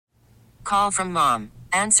Call from mom.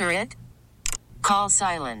 Answer it. Call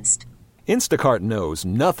silenced. Instacart knows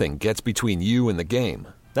nothing gets between you and the game.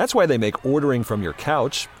 That's why they make ordering from your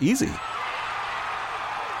couch easy.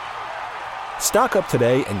 Stock up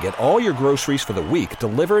today and get all your groceries for the week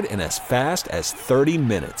delivered in as fast as 30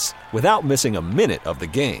 minutes without missing a minute of the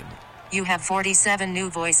game. You have 47 new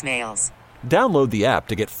voicemails. Download the app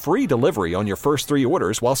to get free delivery on your first 3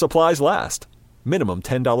 orders while supplies last. Minimum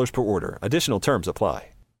 $10 per order. Additional terms apply.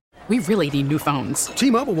 We really need new phones.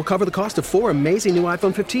 T-Mobile will cover the cost of 4 amazing new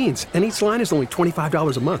iPhone 15s, and each line is only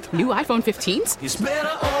 $25 a month. New iPhone 15s? It's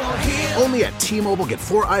better over here. Only at T-Mobile, get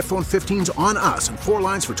 4 iPhone 15s on us and 4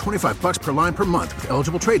 lines for $25 per line per month with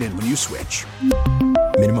eligible trade-in when you switch.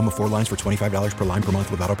 Minimum of 4 lines for $25 per line per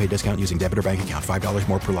month with autopay discount using debit or bank account. $5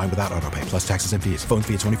 more per line without autopay, plus taxes and fees. Phone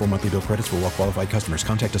fee at 24 monthly bill credits for well-qualified customers.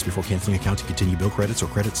 Contact us before canceling account to continue bill credits or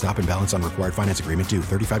credit stop and balance on required finance agreement due.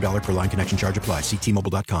 $35 per line connection charge applies. See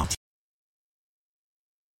T-Mobile.com.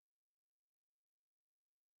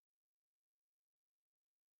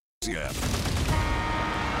 Yeah.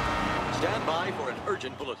 Stand by for an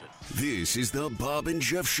urgent bulletin. This is the Bob and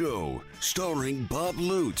Jeff Show, starring Bob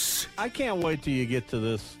Lutz. I can't wait till you get to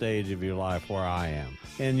this stage of your life where I am,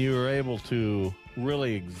 and you're able to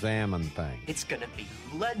really examine things. It's going to be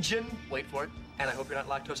legend. Wait for it. And I hope you're not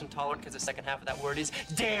lactose intolerant because the second half of that word is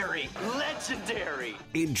dairy. Legendary.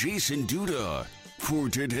 And Jason Duda. For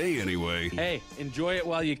today, anyway. Hey, enjoy it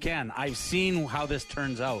while you can. I've seen how this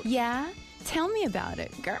turns out. Yeah? Tell me about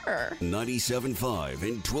it, grr. 97.5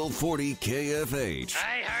 and 1240 KFH.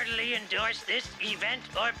 I heartily endorse this event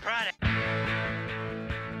or product.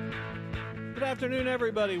 Good afternoon,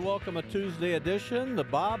 everybody. Welcome a Tuesday edition, the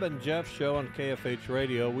Bob and Jeff Show on KFH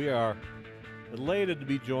Radio. We are elated to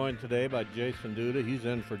be joined today by Jason Duda. He's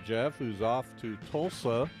in for Jeff, who's off to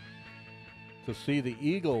Tulsa to see the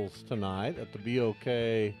Eagles tonight at the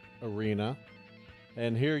BOK Arena.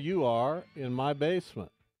 And here you are in my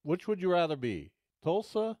basement. Which would you rather be?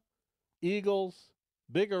 Tulsa, Eagles,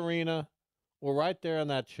 big arena, or right there in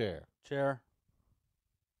that chair? Chair.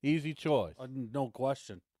 Easy choice. No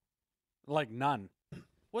question. Like none.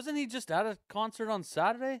 Wasn't he just at a concert on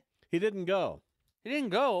Saturday? He didn't go. He didn't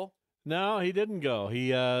go? No, he didn't go. He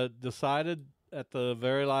decided at the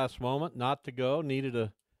very last moment not to go. Needed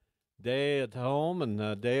a day at home and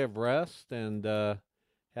a day of rest, and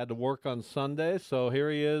had to work on Sunday. So here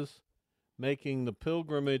he is, making the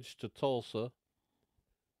pilgrimage to Tulsa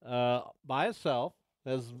by himself,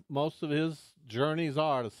 as most of his journeys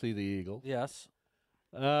are to see the Eagles. Yes.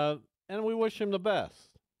 And we wish him the best.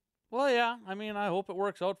 Well, yeah. I mean, I hope it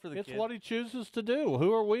works out for the kid. It's what he chooses to do.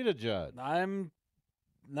 Who are we to judge? I'm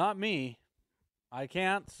not me. I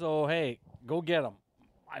can't, so, hey, go get him.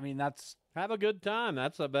 I mean, that's... Have a good time.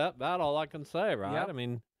 That's about all I can say, right? Yep. I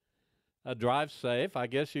mean, drive safe. I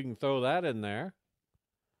guess you can throw that in there.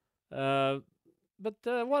 But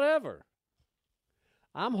whatever.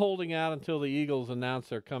 I'm holding out until the Eagles announce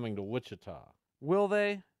they're coming to Wichita. Will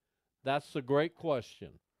they? That's a great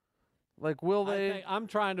question. Like, will they? I'm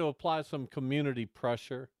trying to apply some community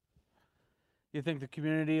pressure. You think the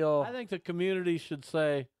community will? I think the community should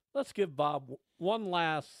say, let's give Bob one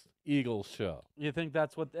last Eagles show. You think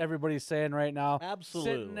that's what everybody's saying right now?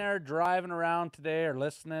 Absolutely. Sitting there driving around today or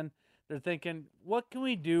listening, they're thinking, what can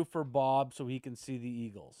we do for Bob so he can see the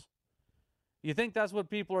Eagles? You think that's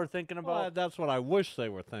what people are thinking about? Well, that's what I wish they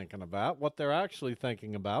were thinking about. What they're actually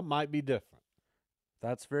thinking about might be different.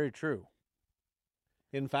 That's very true.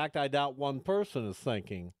 In fact, I doubt one person is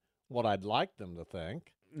thinking what I'd like them to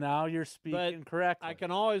think. Now you're speaking correctly. I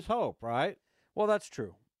can always hope, right? Well, that's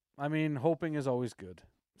true. I mean, hoping is always good.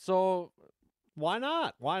 So why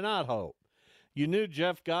not? Why not hope? You knew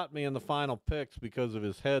Jeff got me in the final picks because of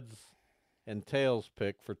his heads and tails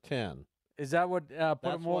pick for 10. Is that what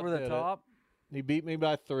put him over the top? He beat me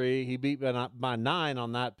by 3. He beat me by 9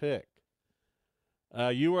 on that pick.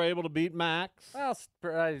 You were able to beat Max.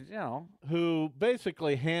 Well, who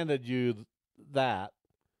basically handed you that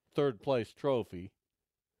third-place trophy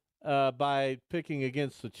by picking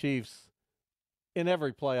against the Chiefs in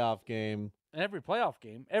every playoff game. Every playoff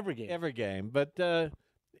game? Every game. Every game. But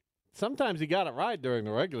sometimes he got it right during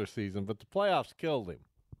the regular season, but the playoffs killed him.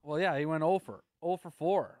 Well, yeah, he went 0 for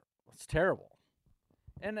 4. It's terrible.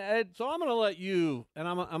 And so I'm going to let you, and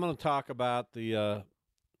I'm going to talk about the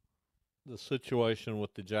situation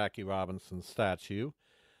with the Jackie Robinson statue.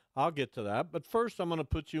 I'll get to that. But first, I'm going to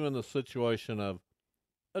put you in the situation of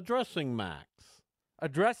addressing Max.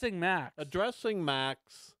 Addressing Max. Addressing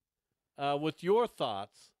Max with your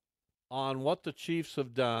thoughts on what the Chiefs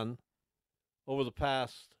have done over the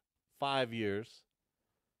past 5 years,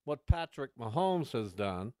 what Patrick Mahomes has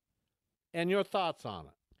done, and your thoughts on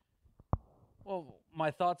it. Well,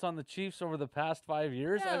 my thoughts on the Chiefs over the past 5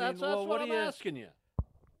 years? Yeah, that's what I'm asking you.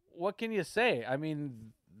 What can you say? I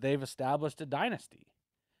mean, they've established a dynasty.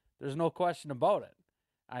 There's no question about it.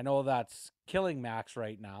 I know that's killing Max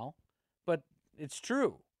right now, but it's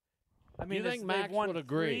true. I mean, you think Max would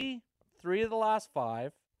agree? Three of the last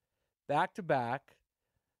 5, back-to-back.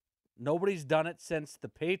 Nobody's done it since the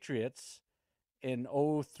Patriots in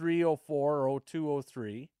 03, 04, or 02,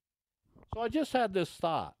 03. So I just had this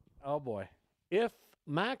thought. Oh, boy. If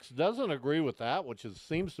Max doesn't agree with that, which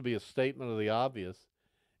seems to be a statement of the obvious,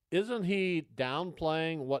 isn't he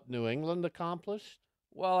downplaying what New England accomplished?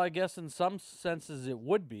 Well, I guess in some senses it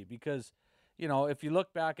would be because, if you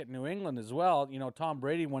look back at New England as well, Tom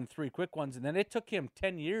Brady won 3 quick ones, and then it took him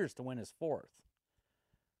 10 years to win his 4th.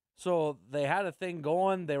 So they had a thing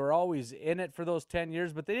going. They were always in it for those 10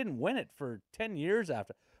 years, but they didn't win it for 10 years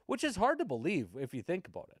after, which is hard to believe if you think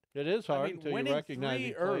about it. It is hard until you recognize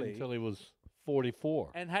he played until he was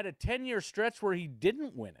 44. And had a 10-year stretch where he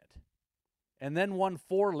didn't win it and then won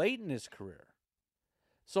 4 late in his career.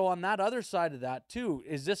 So on that other side of that, too,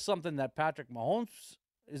 is this something that Patrick Mahomes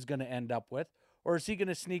is going to end up with, or is he going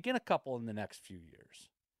to sneak in a couple in the next few years?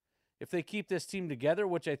 If they keep this team together,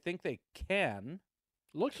 which I think they can.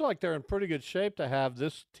 Looks like they're in pretty good shape to have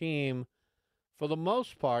this team, for the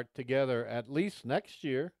most part, together at least next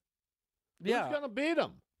year. Yeah. Who's going to beat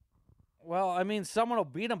them? Well, I mean, someone will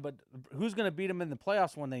beat them, but who's going to beat them in the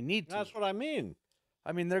playoffs when they need to? That's what I mean.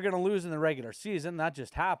 I mean, they're going to lose in the regular season. That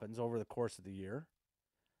just happens over the course of the year.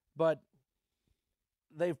 But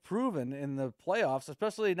they've proven in the playoffs,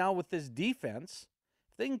 especially now with this defense,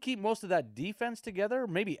 if they can keep most of that defense together,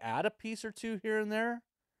 maybe add a piece or two here and there.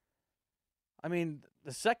 I mean,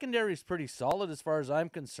 the secondary is pretty solid as far as I'm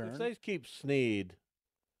concerned. If they keep Snead,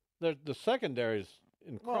 the secondary is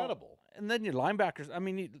incredible. Well, and then your linebackers, I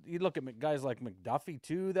mean, you look at guys like McDuffie,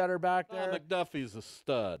 too, that are back there. McDuffie's a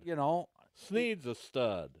stud. Snead's a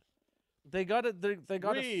stud. They got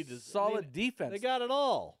a solid defense. They got it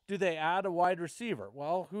all. Do they add a wide receiver?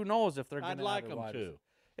 Well, who knows if they're going to add a wide receiver.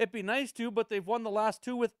 It'd be nice to, but they've won the last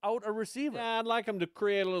 2 without a receiver. Yeah, I'd like them to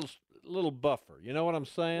create a little buffer. You know what I'm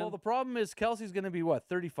saying? Well, the problem is Kelsey's going to be,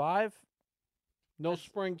 35? No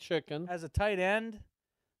spring chicken. As a tight end?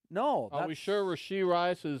 No. Are we sure Rashee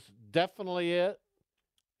Rice is definitely it?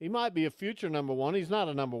 He might be a future number 1. He's not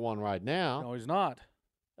a number 1 right now. No, he's not.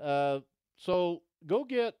 So go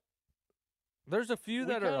get. There's a few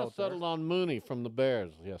that are out there. Settled on Mooney from the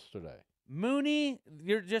Bears yesterday. Mooney,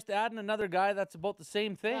 you're just adding another guy that's about the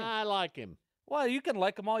same thing. I like him. Well, you can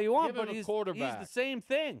like him all you want, but he's quarterback. He's the same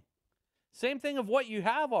thing. Same thing of what you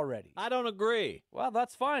have already. I don't agree. Well,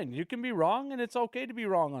 that's fine. You can be wrong, and it's okay to be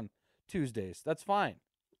wrong on Tuesdays. That's fine.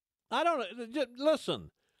 I don't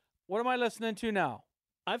listen. What am I listening to now?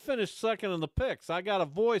 I finished second in the picks. I got a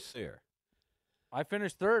voice here. I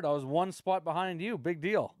finished third. I was 1 spot behind you. Big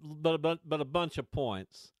deal. But a bunch of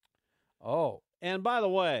points. Oh. And by the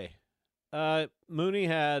way, Mooney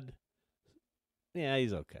had,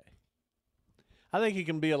 he's okay. I think he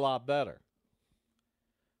can be a lot better.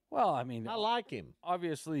 Well, I mean, I like him.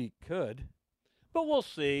 Obviously, he could. But we'll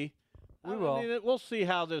see. We will. We'll see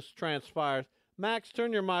how this transpires. Max,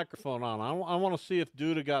 turn your microphone on. I want to see if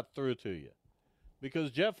Duda got through to you.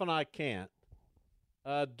 Because Jeff and I can't.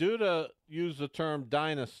 Duda used the term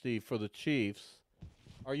dynasty for the Chiefs.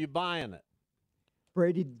 Are you buying it?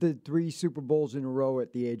 Brady did 3 Super Bowls in a row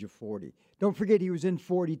at the age of 40. Don't forget he was in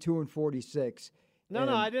 42 and 46. No,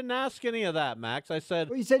 I didn't ask any of that, Max. I said,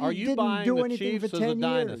 well, he said are he you didn't buying do the anything Chiefs for as 10 a years.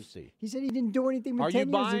 dynasty? He said he didn't do anything for 10 years. Are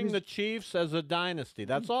you buying the Chiefs as a dynasty?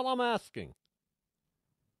 That's all I'm asking.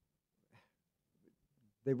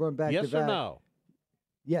 They went back to back. Yes or no?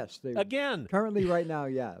 Yes. Again. Currently, right now,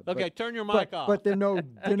 yeah. Okay, turn your mic off. But they're no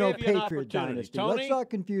Patriot dynasty. Tony? Let's not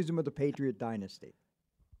confuse them with the Patriot dynasty.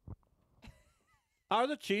 Are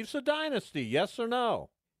the Chiefs a dynasty? Yes or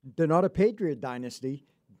no? They're not a Patriot dynasty.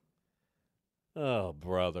 Oh,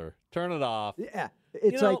 brother. Turn it off. Yeah.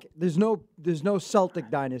 It's like there's no Celtic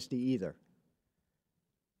dynasty either.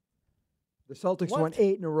 The Celtics won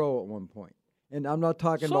 8 in a row at one point. And I'm not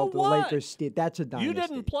talking about the Lakers. That's a dynasty. You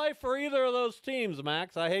didn't play for either of those teams,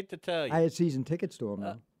 Max. I hate to tell you. I had season tickets to them,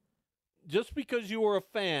 though. Just because you were a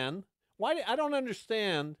fan, I don't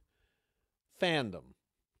understand fandom.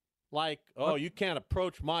 Like, you can't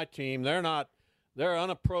approach my team. They're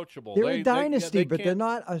unapproachable. They're a dynasty, but they're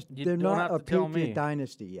not a Patriot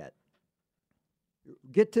dynasty yet.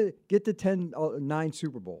 Get to 9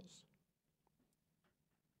 Super Bowls.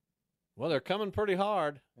 Well, they're coming pretty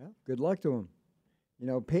hard. Yeah, good luck to them.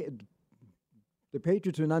 The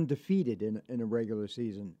Patriots were undefeated in a regular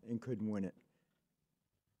season and couldn't win it.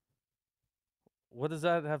 What does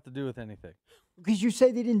that have to do with anything? Because you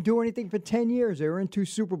say they didn't do anything for 10 years. They were in 2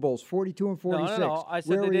 Super Bowls, 42 and 46. No. I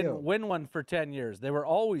said they didn't win one for 10 years. They were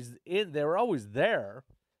always there,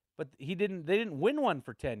 but they didn't win one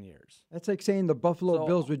for 10 years. That's like saying the Buffalo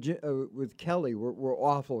Bills with Kelly were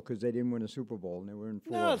awful because they didn't win a Super Bowl and they were in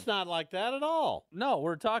 4. No, it's not like that at all. No,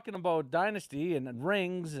 we're talking about dynasty and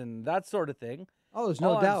rings and that sort of thing. Oh, there's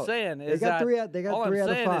no doubt. I'm saying is they got that 3 out. They got all 3 I'm out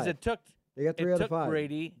of saying 5. is it took They got 3 out of 5.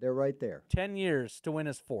 Brady. They're right there. 10 years to win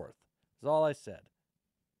his 4th. That's all I said.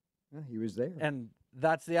 Yeah, he was there. And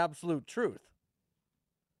that's the absolute truth.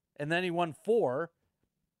 And then he won 4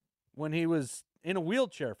 when he was in a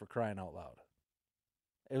wheelchair, for crying out loud.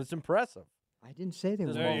 It was impressive. I didn't say they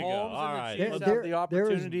were. There you go. All right. Chiefs have the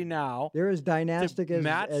opportunity now. They're as dynastic to as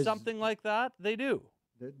match something like that. They do.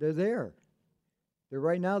 They're there. They're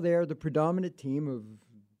right now. They are the predominant team of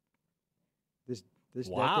this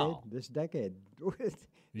wow. decade. This decade.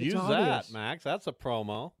 Use obvious. that, Max. That's a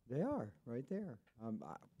promo. They are right there.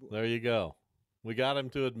 There you go. We got him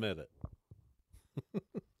to admit it.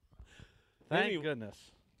 Thank goodness.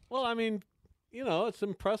 Well, I mean, it's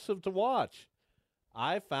impressive to watch.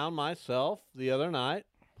 I found myself the other night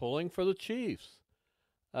pulling for the Chiefs.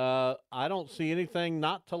 I don't see anything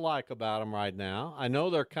not to like about them right now. I know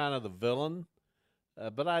they're kind of the villain,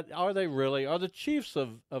 but are they really? Are the Chiefs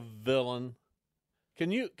a villain? Can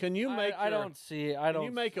you make? I don't see. Can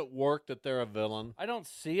you make it work that they're a villain? I don't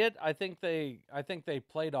see it. I think they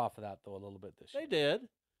played off of that though a little bit this year. They did,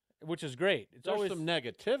 which is great. There's always some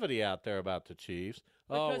negativity out there about the Chiefs.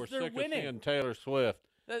 Because we're they're sick winning. of seeing Taylor Swift.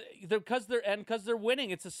 Because they're winning.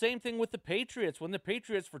 It's the same thing with the Patriots. When the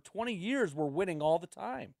Patriots for 20 years were winning all the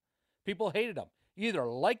time, people hated them. You either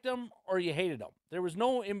liked them or you hated them. There was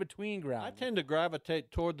no in between ground. I tend to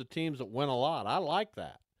gravitate toward the teams that win a lot. I like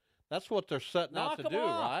that. That's what they're setting out to do,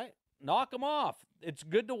 right? Knock them off. It's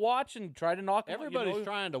good to watch and try to knock them off. Everybody's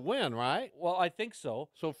trying to win, right? Well, I think so.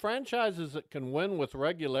 So franchises that can win with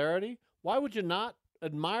regularity, why would you not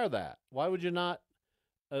admire that? Why would you not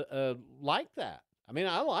like that? I mean,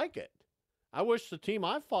 I like it. I wish the team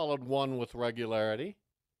I followed won with regularity.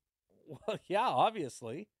 Well, yeah,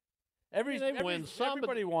 obviously.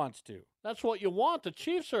 Everybody wants to. That's what you want. The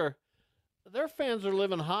Chiefs their fans are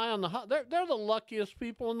living high on the high. They're the luckiest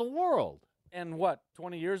people in the world. And what,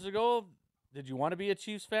 20 years ago, did you want to be a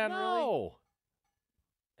Chiefs fan, no. really?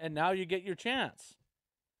 And now you get your chance.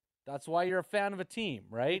 That's why you're a fan of a team,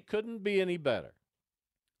 right? It couldn't be any better.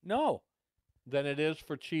 No. Than it is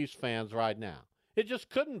for Chiefs fans right now. It just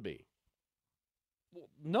couldn't be.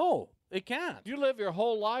 No, it can't. You live your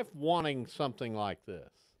whole life wanting something like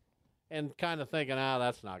this and kind of thinking,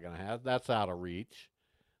 that's not going to happen. That's out of reach.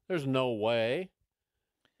 There's no way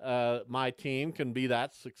my team can be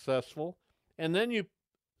that successful. And then you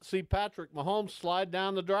see Patrick Mahomes slide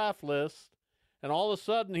down the draft list, and all of a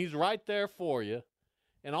sudden he's right there for you,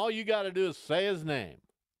 and all you got to do is say his name.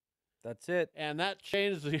 That's it. And that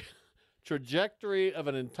changed the trajectory of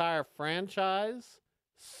an entire franchise,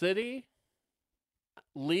 city,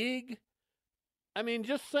 league. I mean,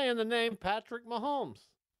 just saying the name Patrick Mahomes.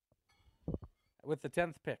 With the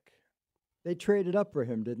 10th pick. They traded up for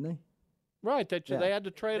him, didn't they? Right. They had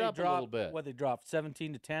to trade up a little bit. What, they dropped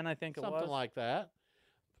 17 to 10, I think it was? Something like that.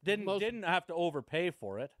 Didn't have to overpay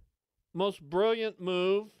for it. Most brilliant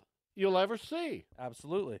move you'll ever see.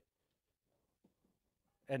 Absolutely.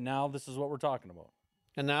 And now this is what we're talking about.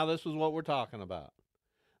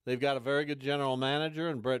 They've got a very good general manager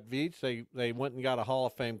in Brett Veach. They went and got a Hall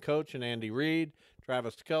of Fame coach in Andy Reid.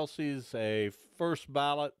 Travis Kelce's a first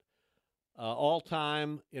ballot,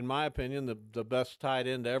 all-time, in my opinion, the best tight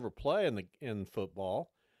end to ever play in football.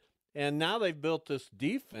 And now they've built this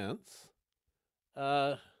defense.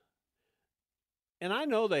 And I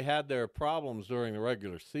know they had their problems during the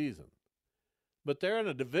regular season. But they're in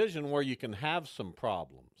a division where you can have some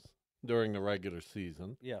problems during the regular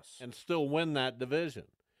season. Yes. And still win that division.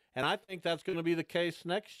 And I think that's going to be the case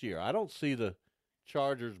next year. I don't see the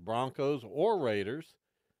Chargers, Broncos, or Raiders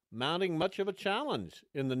mounting much of a challenge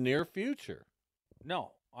in the near future.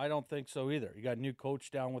 No, I don't think so either. You got a new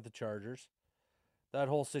coach down with the Chargers. That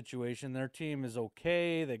whole situation, their team is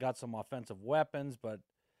okay. They got some offensive weapons, but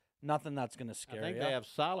nothing that's going to scare you. I think they have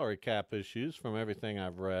salary cap issues from everything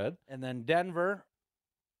I've read. And then Denver,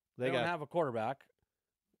 they don't have a quarterback.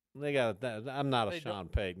 I'm not a Sean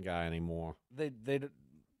Payton guy anymore.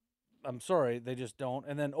 I'm sorry, they just don't.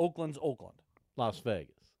 And then Oakland's Oakland. Las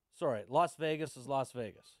Vegas. Sorry, Las Vegas is Las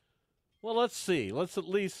Vegas. Well, let's see. Let's at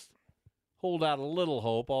least hold out a little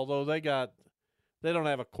hope, although they don't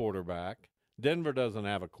have a quarterback. Denver doesn't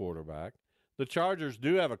have a quarterback. The Chargers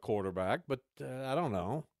do have a quarterback, but I don't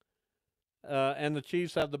know. And the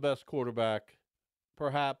Chiefs have the best quarterback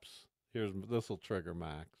perhaps, this will trigger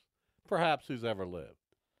Max, perhaps who's ever lived.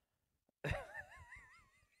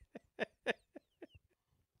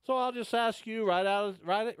 So I'll just ask you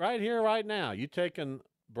right here, right now. You taking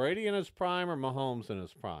Brady in his prime or Mahomes in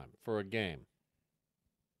his prime for a game?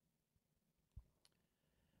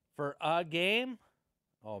 For a game?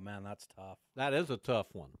 Oh, man, that's tough. That is a tough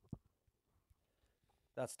one.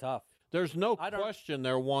 That's tough. There's no question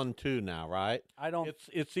they're 1-2 now, right?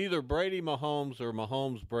 It's either Brady Mahomes or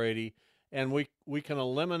Mahomes Brady, and we can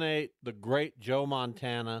eliminate the great Joe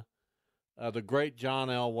Montana, the great John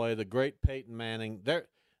Elway, the great Peyton Manning. They're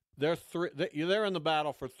in the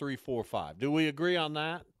battle for 3, 4, 5. Do we agree on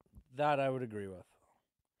that? That I would agree with.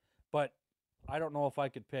 But I don't know if I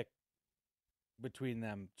could pick between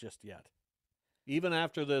them just yet. Even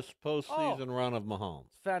after this postseason run of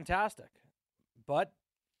Mahomes. Fantastic. But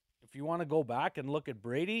if you want to go back and look at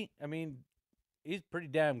Brady, I mean, he's pretty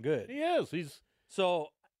damn good. He is. So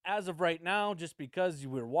as of right now, just because you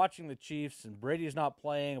were watching the Chiefs and Brady's not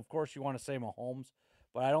playing, of course you want to say Mahomes,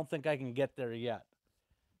 but I don't think I can get there yet.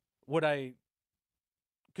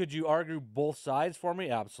 Could you argue both sides for me?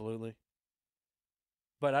 Absolutely.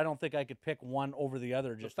 But I don't think I could pick one over the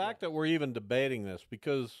other. The fact that we're even debating this,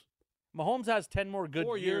 because Mahomes has 10 more good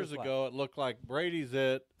 4 years left. ago, it looked like Brady's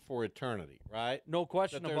it for eternity, right? No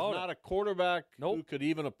question about it. There's not a quarterback who could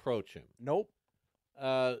even approach him. Nope.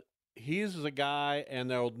 He's the guy, and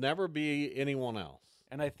there will never be anyone else.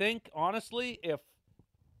 And I think, honestly,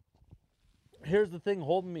 here's the thing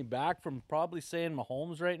holding me back from probably saying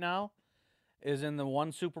Mahomes right now, is in the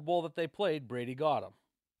one Super Bowl that they played, Brady got him.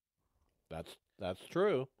 That's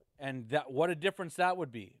true. And what a difference that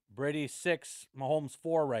would be. Brady 6, Mahomes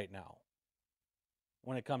 4 right now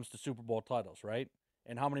when it comes to Super Bowl titles, right?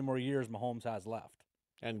 And how many more years Mahomes has left.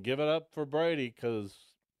 And give it up for Brady, because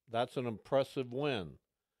that's an impressive win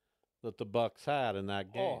that the Bucs had in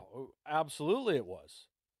that game. Oh, absolutely it was.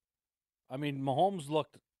 I mean, Mahomes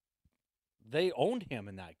they owned him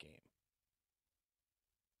in that game.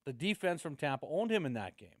 The defense from Tampa owned him in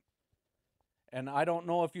that game. And I don't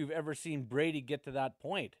know if you've ever seen Brady get to that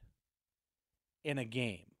point in a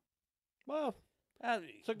game. Well,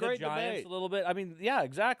 it's a great Giants debate. A little bit. I mean, yeah,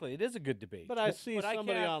 exactly. It is a good debate. But I see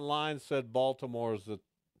somebody online said Baltimore's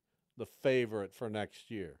the favorite for next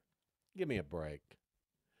year. Give me a break.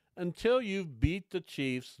 Until you've beat the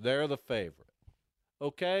Chiefs, they're the favorite.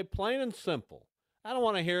 Okay? Plain and simple. I don't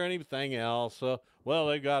want to hear anything else. Well,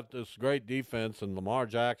 they got this great defense, and Lamar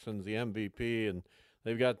Jackson's the MVP, and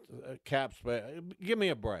they've got cap space. Give me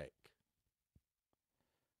a break.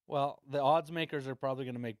 Well, the odds makers are probably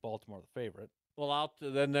going to make Baltimore the favorite. Well,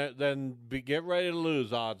 get ready to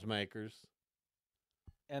lose, odds makers.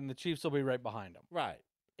 And the Chiefs will be right behind them. Right.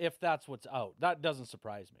 If that's what's out. That doesn't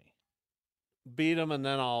surprise me. Beat them, and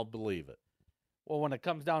then I'll believe it. Well, when it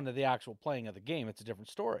comes down to the actual playing of the game, it's a different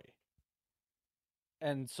story.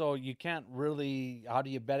 And so you can't really, how do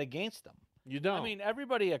you bet against them? You don't. I mean,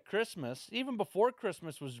 everybody at Christmas, even before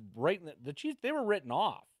Christmas, was right in the Chiefs, they were written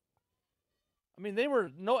off. I mean,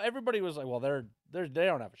 everybody was like, well, they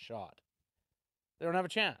don't have a shot. They don't have a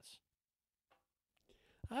chance.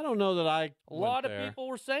 I don't know that a lot of people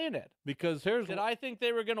were saying it. Because Did I think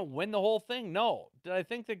they were going to win the whole thing? No. Did I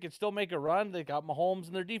think they could still make a run? They got Mahomes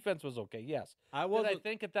and their defense was okay. Yes. Did I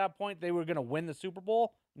think at that point they were going to win the Super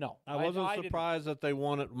Bowl? No. I wasn't surprised that they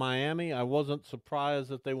won at Miami. I wasn't surprised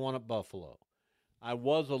that they won at Buffalo. I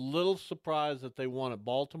was a little surprised that they won at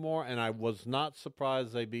Baltimore, and I was not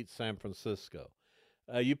surprised they beat San Francisco.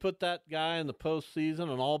 You put that guy in the postseason,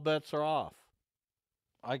 and all bets are off.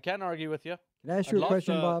 I can't argue with you. Can I ask you a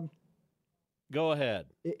question, Bob? Go ahead.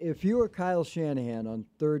 If you were Kyle Shanahan on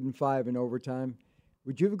 3rd and 5 in overtime,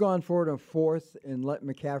 would you have gone for it on 4th and let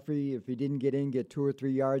McCaffrey, if he didn't get in, get 2 or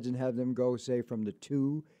 3 yards and have them go, say, from the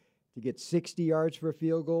 2 to get 60 yards for a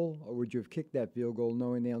field goal? Or would you have kicked that field goal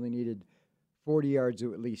knowing they only needed 40 yards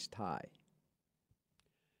to at least tie?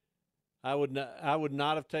 I would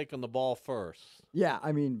not have taken the ball first. Yeah,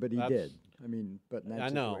 I mean, but he did. I mean, but in that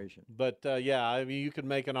situation. But, yeah, I mean, you could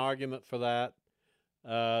make an argument for that.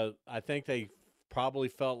 I think they probably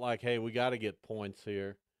felt like, hey, we got to get points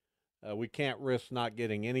here. We can't risk not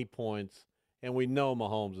getting any points, and we know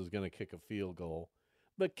Mahomes is going to kick a field goal.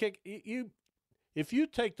 But if you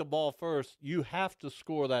take the ball first, you have to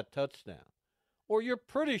score that touchdown, or you're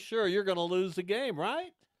pretty sure you're going to lose the game,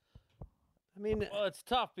 right? I mean, well, it's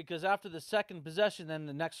tough because after the second possession, then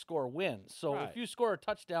the next score wins. So if you score a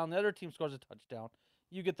touchdown, the other team scores a touchdown,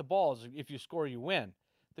 you get the balls. If you score, you win.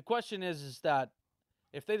 The question is that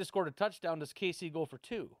if they just scored a touchdown, does KC go for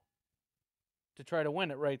 2 to try to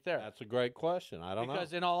win it right there? That's a great question. I don't know.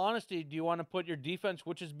 Because in all honesty, do you want to put your defense,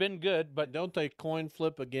 which has been good, but don't they coin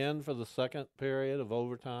flip again for the second period of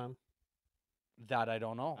overtime? That I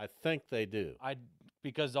don't know. I think they do.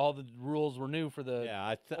 Because all the rules were new for the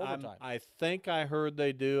overtime. I think I heard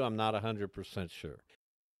they do. I'm not 100% sure.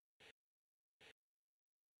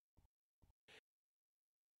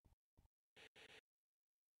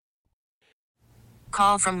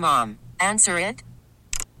 Call from mom. Answer it.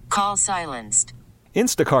 Call silenced.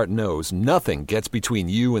 Instacart knows nothing gets between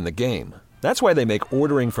you and the game. That's why they make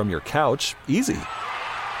ordering from your couch easy.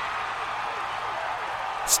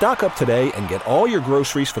 Stock up today and get all your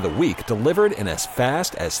groceries for the week delivered in as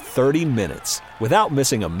fast as 30 minutes without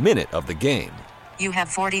missing a minute of the game. You have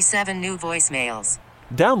 47 new voicemails.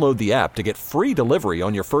 Download the app to get free delivery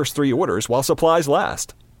on your first 3 orders while supplies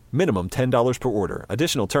last. Minimum $10 per order.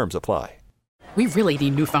 Additional terms apply. We really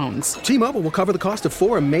need new phones. T-Mobile will cover the cost of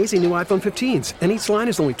 4 amazing new iPhone 15s, and each line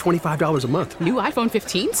is only $25 a month. New iPhone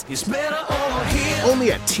 15s? It's better over here.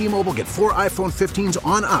 Only at T-Mobile, get 4 iPhone 15s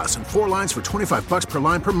on us and 4 lines for $25 per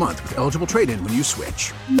line per month with eligible trade-in when you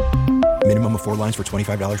switch. Minimum of 4 lines for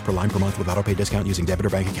 $25 per line per month with autopay discount using debit or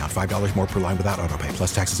bank account. $5 more per line without autopay,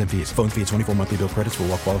 plus taxes and fees. Phone fee at 24 monthly bill credits for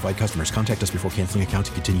well-qualified customers. Contact us before canceling account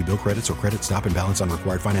to continue bill credits or credit stop and balance on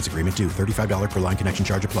required finance agreement due. $35 per line connection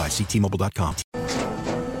charge applies. See T-Mobile.com.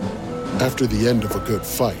 After the end of a good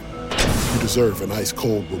fight, you deserve an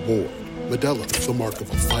ice-cold reward. Modelo is the mark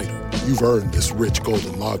of a fighter. You've earned this rich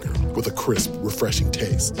golden lager with a crisp, refreshing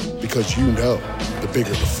taste. Because you know, the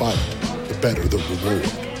bigger the fight, the better the reward.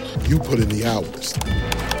 You put in the hours,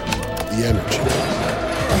 the energy,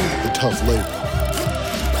 the tough labor.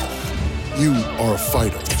 You are a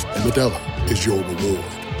fighter, and Modelo is your reward.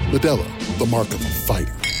 Modelo, the mark of a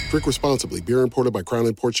fighter. Drink responsibly. Beer imported by Crown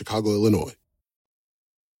Imports, Chicago, Illinois.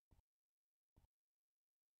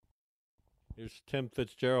 Here's Tim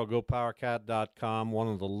Fitzgerald, GoPowerCat.com, one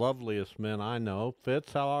of the loveliest men I know.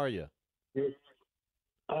 Fitz, how are you?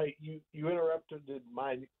 You interrupted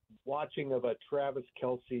my watching of a Travis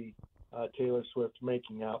Kelce, Taylor Swift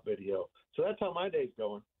making out video. So that's how my day's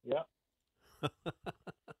going. Yep.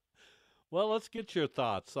 Well, let's get your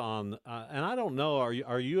thoughts on, and I don't know,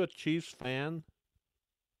 are you a Chiefs fan?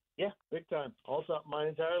 Yeah, big time. Also, my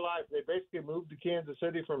entire life. They basically moved to Kansas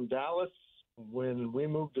City from Dallas when we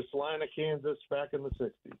moved to Salina, Kansas back in the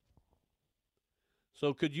 60s.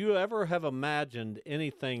 So could you ever have imagined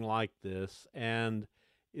anything like this? And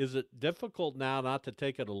is it difficult now not to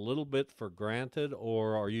take it a little bit for granted,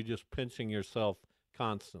 or are you just pinching yourself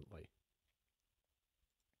constantly?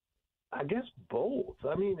 I guess both.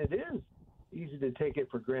 I mean, it is easy to take it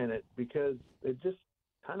for granted because they just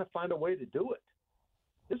kind of find a way to do it.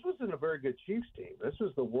 This wasn't a very good Chiefs team. This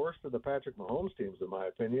was the worst of the Patrick Mahomes teams, in my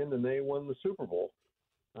opinion, and they won the Super Bowl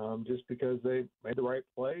just because they made the right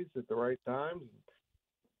plays at the right times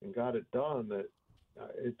and got it done. That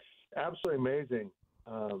it's absolutely amazing.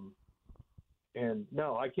 And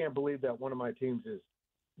no, I can't believe that one of my teams is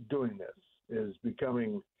doing this, is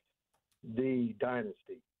becoming the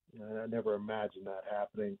dynasty. I never imagined that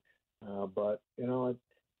happening, but you know,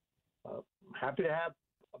 I'm happy to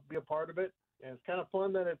be a part of it. And it's kind of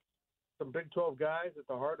fun that it's some Big 12 guys at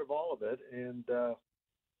the heart of all of it, and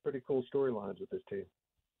pretty cool storylines with this team.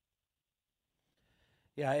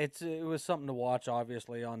 Yeah, it was something to watch,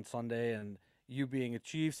 obviously, on Sunday, and you being a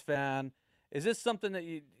Chiefs fan. Is this something that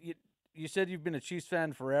you said you've been a Chiefs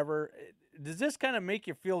fan forever? Does this kind of make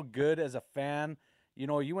you feel good as a fan? You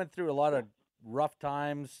know, you went through a lot of rough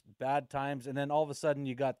times, bad times, and then all of a sudden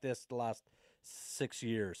you got this the last 6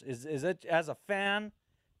 years. Is it, as a fan,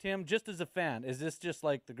 Tim, just as a fan, is this just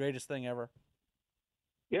like the greatest thing ever?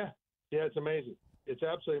 Yeah, it's amazing. It's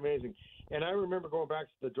absolutely amazing. And I remember going back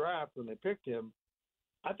to the draft when they picked him.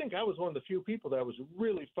 I think I was one of the few people that was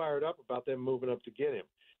really fired up about them moving up to get him.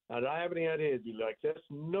 Now, did I have any idea it'd be like this?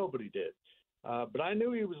 Nobody did. But I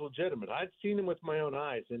knew he was legitimate. I'd seen him with my own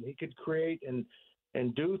eyes, and he could create and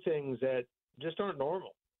do things that just aren't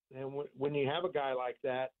normal. And when you have a guy like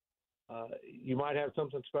that, you might have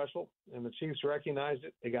something special, and the Chiefs recognized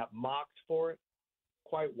it. They got mocked for it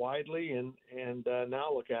quite widely, and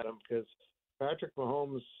now look at him, because Patrick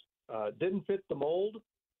Mahomes didn't fit the mold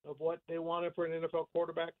of what they wanted for an NFL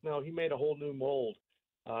quarterback. No, he made a whole new mold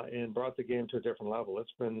and brought the game to a different level.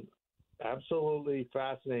 It's been absolutely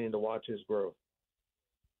fascinating to watch his growth.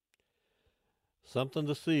 Something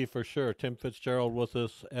to see for sure. Tim Fitzgerald with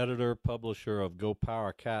us, editor, publisher of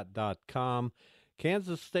GoPowerCat.com.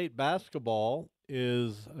 Kansas State basketball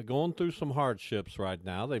is going through some hardships right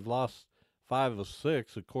now. They've lost 5 of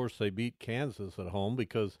 6. Of course, they beat Kansas at home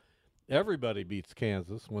because everybody beats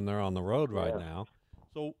Kansas when they're on the road right now.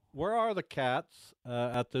 So where are the Cats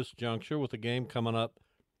at this juncture with the game coming up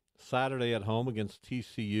Saturday at home against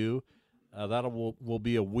TCU? That will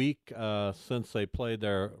be a week since they played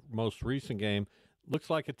their most recent game. Looks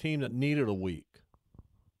like a team that needed a week.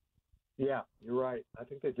 Yeah, you're right. I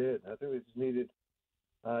think they did. I think they just needed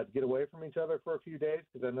to get away from each other for a few days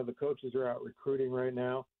because I know the coaches are out recruiting right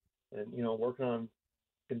now and, working on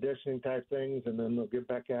conditioning type things, and then they'll get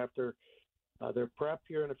back after their prep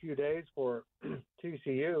here in a few days for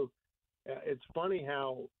TCU. It's funny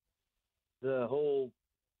how the whole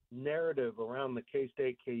narrative around the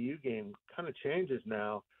K-State KU game kind of changes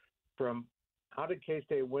now from how did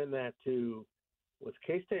K-State win that to was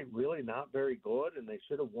K-State really not very good and they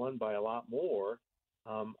should have won by a lot more.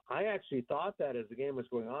 I actually thought that as the game was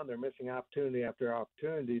going on, they're missing opportunity after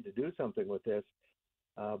opportunity to do something with this.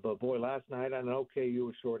 But boy, last night I know KU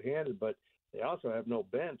was shorthanded, but they also have no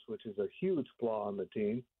bench, which is a huge flaw on the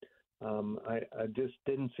team. I just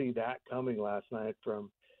didn't see that coming last night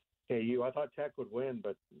from KU. I thought Tech would win,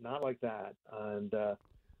 but not like that. And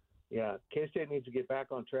K-State needs to get back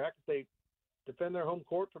on track. If they defend their home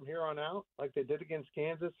court from here on out, like they did against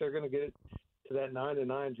Kansas, they're going to get it to that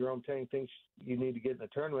 9-9. Jerome Tang thinks you need to get in the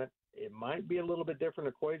tournament. It might be a little bit different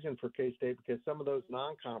equation for K-State because some of those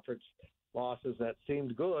non-conference losses that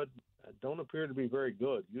seemed good don't appear to be very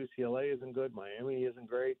good. UCLA isn't good. Miami isn't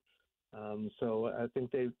great. So I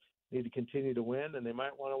think they need to continue to win, and they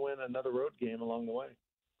might want to win another road game along the way.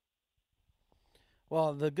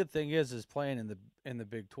 Well, the good thing is playing in the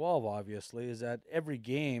Big 12, obviously, is that every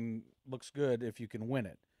game looks good if you can win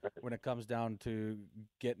it when it comes down to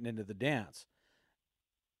getting into the dance.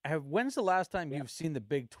 When's the last time you've seen the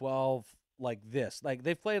Big 12 like this? Like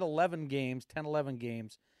they've played 11 games.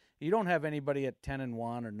 You don't have anybody at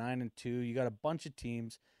 10-1 or 9-2. You got a bunch of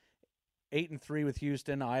teams, 8-3 with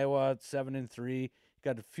Houston, Iowa 7-3. You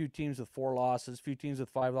got a few teams with 4 losses, a few teams with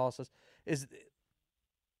 5 losses.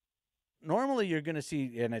 Normally you're going to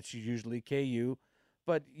see, and it's usually KU,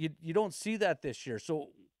 but you don't see that this year. So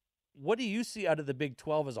what do you see out of the Big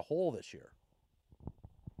 12 as a whole this year?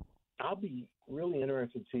 I'll be really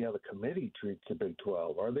interested to see how the committee treats the Big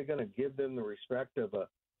 12. Are they going to give them the respect of a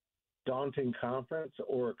daunting conference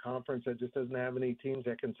or a conference that just doesn't have any teams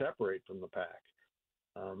that can separate from the pack?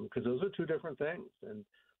 Because those are two different things. And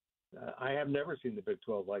I have never seen the Big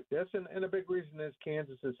 12 like this. And a big reason is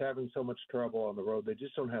Kansas is having so much trouble on the road. They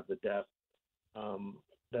just don't have the depth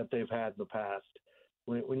that they've had in the past.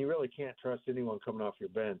 When you really can't trust anyone coming off your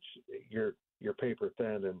bench, you're paper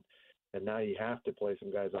thin, and now you have to play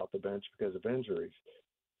some guys off the bench because of injuries.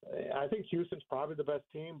 I think Houston's probably the best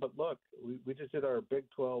team, but look, we just did our Big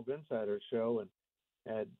 12 Insider show and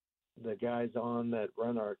had the guys on that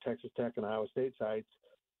run our Texas Tech and Iowa State sites.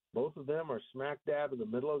 Both of them are smack dab in the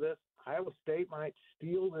middle of this. Iowa State might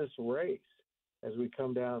steal this race as we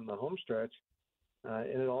come down the home stretch,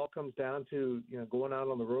 and it all comes down to going out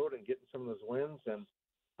on the road and getting some of those wins. And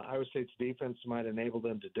Iowa State's defense might enable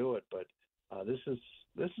them to do it, but this is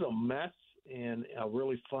a mess and a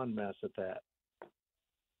really fun mess at that.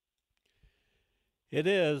 It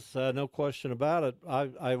is, no question about it.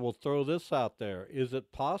 I will throw this out there. Is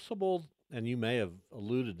it possible, and you may have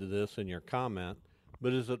alluded to this in your comment,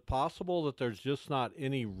 but is it possible that there's just not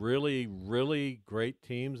any really, really great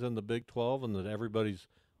teams in the Big 12 and that everybody's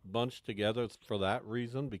bunched together for that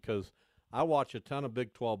reason? Because I watch a ton of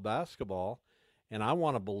Big 12 basketball, and I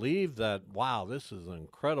want to believe that, wow, this is an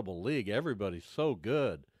incredible league. Everybody's so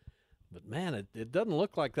good. But, man, it doesn't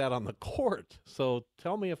look like that on the court. So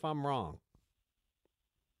tell me if I'm wrong.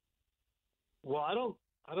 Well, I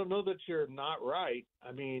don't know that you're not right.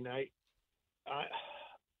 I mean,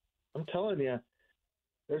 I'm telling you,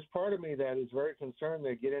 there's part of me that is very concerned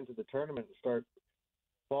they get into the tournament and start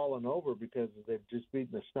falling over because they've just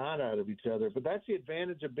beaten the snot out of each other. But that's the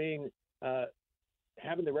advantage of being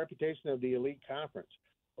having the reputation of the elite conference.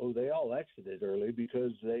 Oh, they all exited early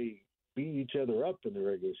because they beat each other up in the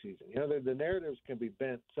regular season. The narratives can be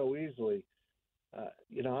bent so easily. I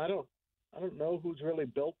don't know who's really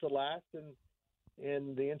built to last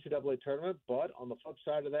in the NCAA tournament, but on the flip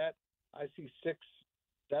side of that, I see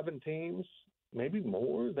 6-7 teams, maybe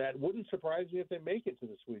more. That wouldn't surprise me if they make it to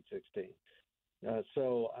the Sweet 16.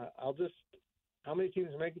 How many teams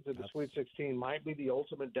make it to the Sweet 16 might be the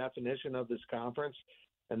ultimate definition of this conference,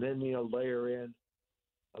 and then layer in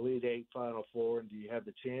Elite Eight, Final Four, and do you have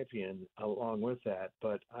the champion along with that?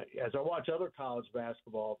 But as I watch other college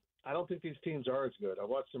basketball, I don't think these teams are as good. I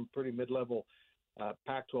watch some pretty mid-level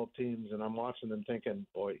Pac-12 teams, and I'm watching them thinking,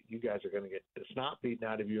 boy, you guys are going to get the snot beaten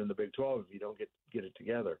out of you in the Big 12 if you don't get it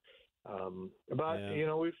together.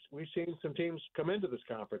 We've seen some teams come into this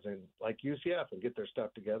conference and like UCF and get their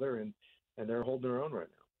stuff together, and and they're holding their own right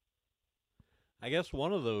now. I guess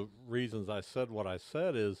one of the reasons I said what I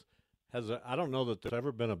said is, I don't know that there's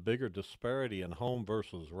ever been a bigger disparity in home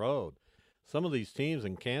versus road. Some of these teams,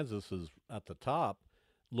 in Kansas is at the top,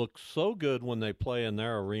 look so good when they play in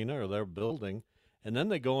their arena or their building, and then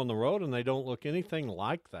they go on the road and they don't look anything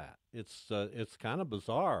like that. It's kind of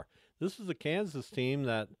bizarre. This is a Kansas team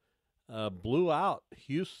that blew out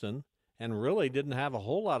Houston and really didn't have a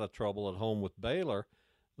whole lot of trouble at home with Baylor,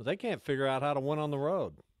 but they can't figure out how to win on the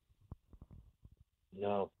road.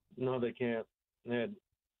 No, they can't. And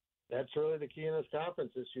that's really the key in this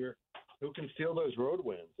conference this year. Who can steal those road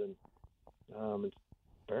wins? And it's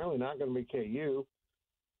apparently not going to be KU.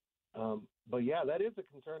 But, yeah, that is a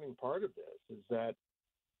concerning part of this, is that,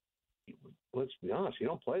 let's be honest, you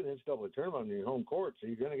don't play the NCAA tournament on your home court, so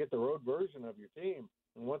you're going to get the road version of your team.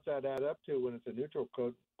 And what's that add up to when it's a neutral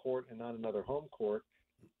court and not another home court?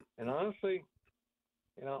 And honestly,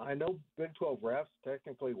 I know Big 12 refs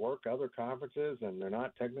technically work other conferences, and they're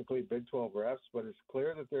not technically Big 12 refs, but it's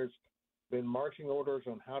clear that there's been marching orders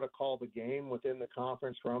on how to call the game within the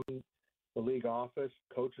conference from the league office.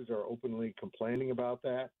 Coaches are openly complaining about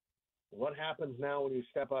that. What happens now when you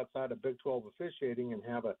step outside of Big 12 officiating and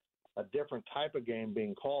have a different type of game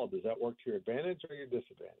being called? Does that work to your advantage or your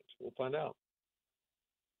disadvantage? We'll find out.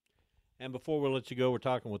 And before we let you go, we're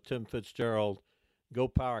talking with Tim Fitzgerald,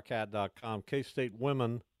 GoPowerCat.com. K-State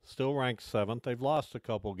women still ranked 7th. They've lost a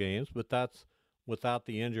couple games, but that's without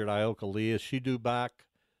the injured Ioka Lee. Is she due back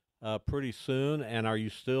pretty soon? And are you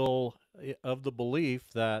still of the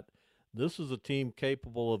belief that this is a team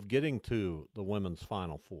capable of getting to the women's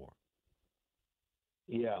Final Four?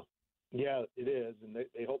 Yeah, it is, and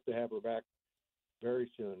they hope to have her back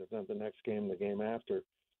very soon, if not the next game, the game after.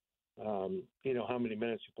 How many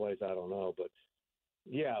minutes she plays, I don't know. But,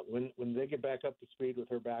 yeah, when they get back up to speed with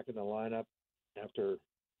her back in the lineup after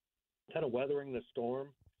kind of weathering the storm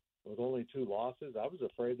with only 2 losses, I was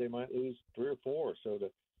afraid they might lose 3 or 4. So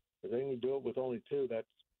if they can do it with only 2, that's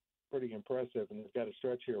pretty impressive, and they've got a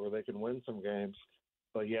stretch here where they can win some games.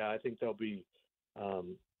 But, yeah, I think they'll be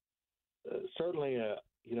certainly a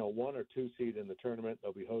 1 or 2 seed in the tournament.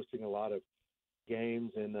 They'll be hosting a lot of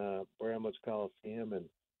games in Bramlage Coliseum, and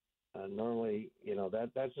normally,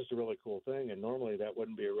 that's just a really cool thing. And normally that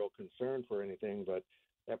wouldn't be a real concern for anything, but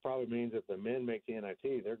that probably means if the men make the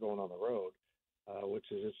NIT, they're going on the road, which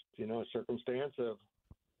is just, a circumstance of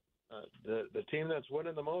the team that's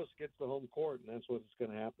winning the most gets the home court, and that's what's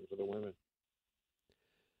going to happen for the women.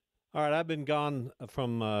 All right, I've been gone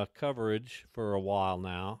from coverage for a while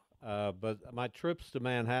now, but my trips to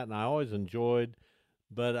Manhattan I always enjoyed,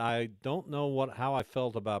 but I don't know how I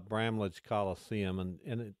felt about Bramlage Coliseum,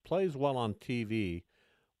 and it plays well on TV.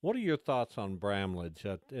 What are your thoughts on Bramlage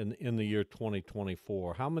in the year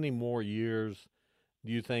 2024? How many more years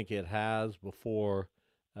do you think it has before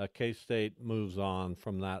K-State moves on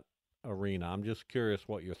from that arena? I'm just curious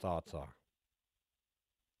what your thoughts are.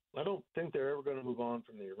 I don't think they're ever going to move on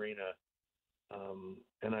from the arena,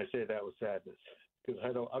 and I say that with sadness because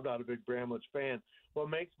I'm not a big Bramlage fan. What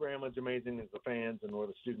makes Bramlage amazing is the fans and where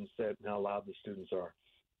the students sit and how loud the students are.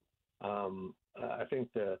 I think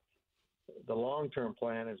the long-term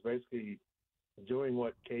plan is basically doing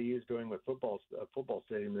what KU is doing with football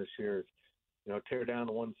stadium this year. Is, tear down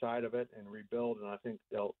the one side of it and rebuild, and I think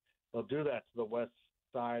they'll do that to the west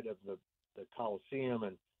side of the Coliseum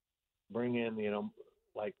and bring in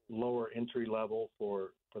like lower entry level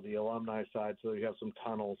for the alumni side, so you have some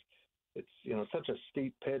tunnels. It's such a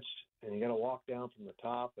steep pitch, and you got to walk down from the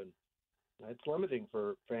top, and it's limiting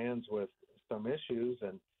for fans with some issues.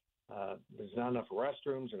 And there's not enough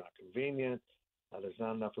restrooms; they're not convenient. There's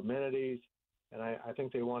not enough amenities, and I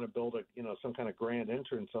think they want to build some kind of grand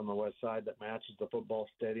entrance on the west side that matches the football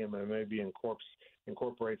stadium and maybe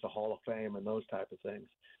incorporates a Hall of Fame and those type of things.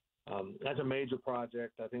 That's a major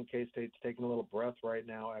project. I think K-State's taking a little breath right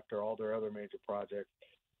now after all their other major projects.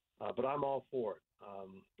 But I'm all for it.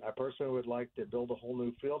 I personally would like to build a whole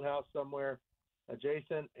new field house somewhere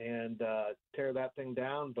adjacent and tear that thing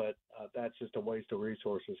down, but that's just a waste of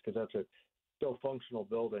resources because that's a still functional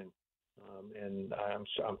building. And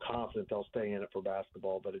I'm confident they'll stay in it for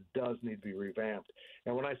basketball, but it does need to be revamped.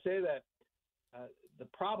 And when I say that, the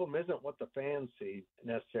problem isn't what the fans see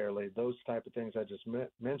necessarily, those type of things I just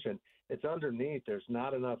mentioned. It's underneath. There's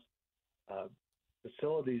not enough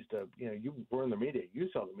facilities to, you were in the media. You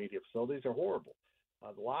saw the media facilities are horrible.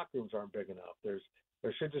 The locker rooms aren't big enough. There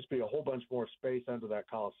should just be a whole bunch more space under that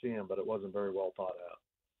Coliseum, but it wasn't very well thought out.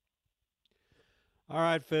 All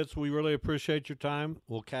right, Fitz, we really appreciate your time.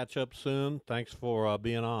 We'll catch up soon. Thanks for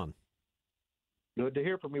being on. Good to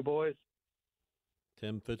hear from you, boys.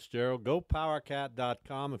 Tim Fitzgerald.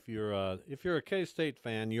 GoPowerCat.com. If you're a K-State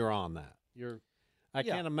fan, you're on that. I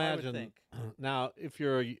can't imagine. I would think. Now, if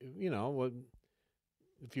you're, if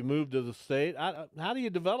you move to the state, how do you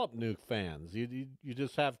develop new fans? You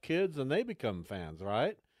just have kids and they become fans,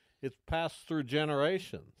 right? It's passed through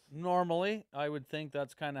generations. Normally, I would think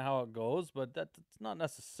that's kind of how it goes, but that's not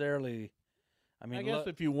necessarily. I mean, I guess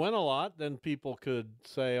if you win a lot, then people could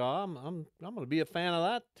say, "Oh, I'm going to be a fan of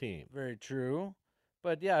that team." Very true,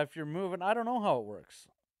 but yeah, if you're moving, I don't know how it works.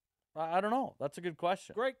 I don't know. That's a good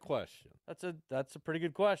question. Great question. That's a pretty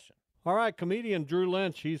good question. All right, comedian Drew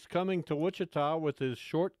Lynch. He's coming to Wichita with his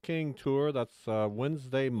Short King tour. That's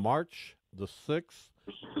Wednesday, March the 6th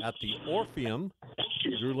at the Orpheum.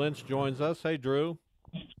 Drew Lynch joins us. Hey, Drew.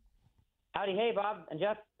 Howdy, hey, Bob and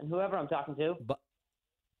Jeff and whoever I'm talking to.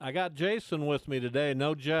 I got Jason with me today,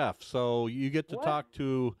 no Jeff. So you get to talk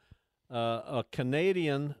to a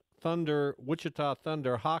Canadian Wichita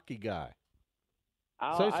Thunder hockey guy.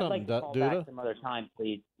 Say something, I'd like to call Duda. back some other time,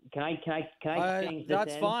 please. Can I change this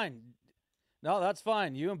That's in? fine. No, that's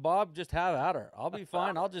fine. You and Bob just have at her. I'll be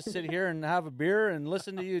fine. I'll just sit here and have a beer and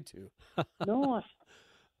listen to you two. No.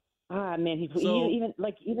 Man, he's so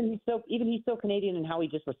Canadian in how he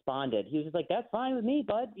just responded. He was just like, "That's fine with me,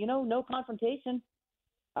 bud. No confrontation."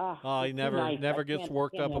 He never gets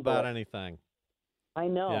worked up about anything. I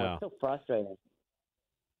know. Yeah. It's so frustrating.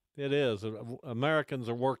 It is. Americans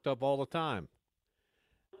are worked up all the time.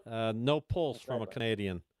 No pulse from a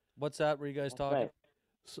Canadian. What's that? Were you guys talking? Right.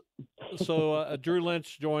 So Drew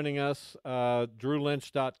Lynch joining us,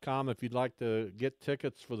 drewlynch.com. If you'd like to get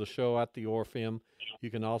tickets for the show at the Orpheum,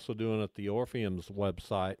 you can also do it at the Orpheum's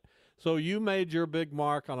website. So you made your big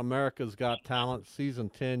mark on America's Got Talent. Season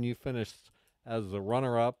 10, you finished as the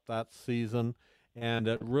runner-up that season, and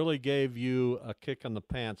it really gave you a kick in the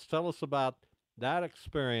pants. Tell us about that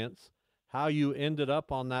experience, how you ended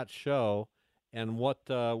up on that show, and what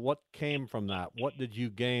came from that. What did you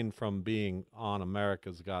gain from being on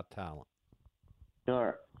America's Got Talent?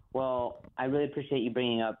 Sure. Well, I really appreciate you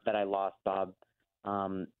bringing up that I lost, Bob.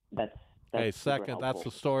 That's hey, second, that's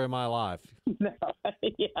the story of my life. No,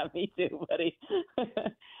 yeah, me too, buddy.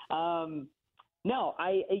 No,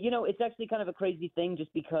 it's actually kind of a crazy thing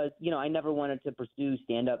just because, I never wanted to pursue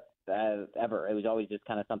stand-up ever. It was always just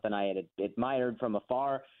kind of something I had admired from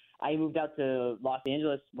afar. I moved out to Los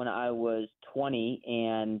Angeles when I was 20,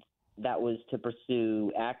 and that was to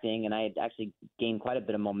pursue acting, and I had actually gained quite a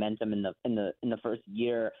bit of momentum in the first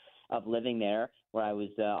year of living there, where I was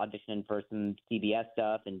auditioning for some CBS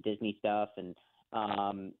stuff and Disney stuff, and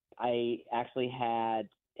I actually had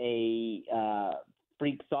a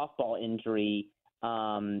freak softball injury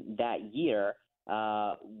that year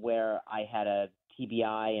where I had a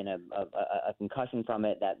TBI and a concussion from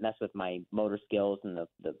it that messed with my motor skills and the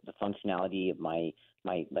functionality of my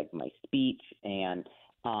speech, and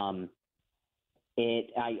I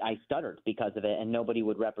stuttered because of it, and nobody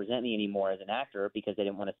would represent me anymore as an actor because they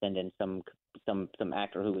didn't want to send in some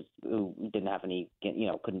actor who didn't have any,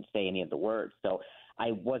 couldn't say any of the words. So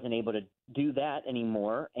I wasn't able to do that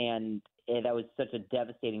anymore, and that was such a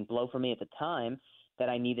devastating blow for me at the time that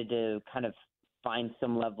I needed to kind of find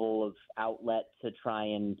some level of outlet to try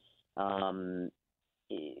and,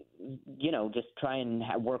 just try and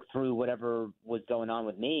work through whatever was going on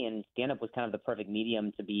with me. And stand-up was kind of the perfect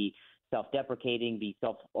medium to be self-deprecating, be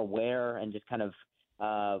self-aware, and just kind of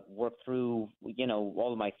work through,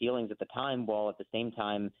 all of my feelings at the time, while at the same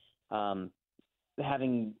time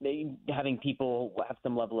having people have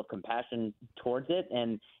some level of compassion towards it,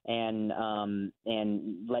 and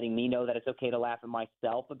letting me know that it's okay to laugh at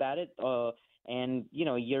myself about it. And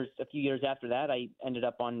a few years after that, I ended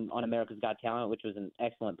up on America's Got Talent, which was an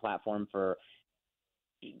excellent platform for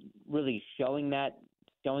really showing my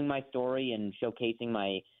story and showcasing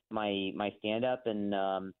my stand-up, and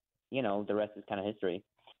the rest is kind of history.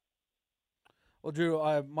 Well,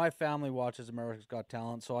 Drew, my family watches America's Got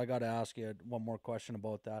Talent, so I got to ask you one more question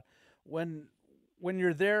about that. When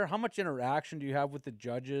you're there, how much interaction do you have with the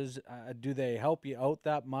judges? Do they help you out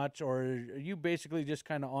that much, or are you basically just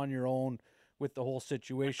kind of on your own with the whole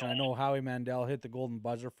situation? I know Howie Mandel hit the golden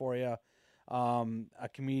buzzer for you, a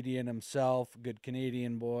comedian himself, good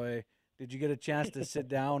Canadian boy. Did you get a chance to sit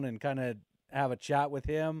down and kind of have a chat with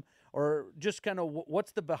him, or just kind of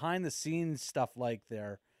what's the behind-the-scenes stuff like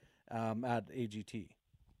there at AGT?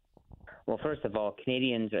 Well, first of all,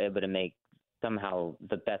 Canadians are able to make somehow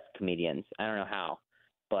the best comedians. I don't know how,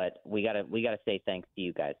 but we gotta say thanks to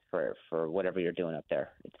you guys for whatever you're doing up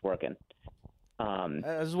there. It's working.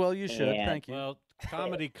 As well, you should. Thank you. Well,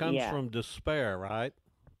 comedy comes from despair, right?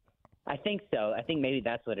 I think so. I think maybe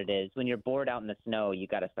that's what it is. When you're bored out in the snow, you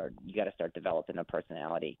got to start developing a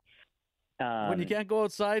personality. When you can't go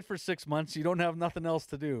outside for 6 months, you don't have nothing else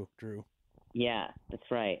to do, Drew. Yeah, that's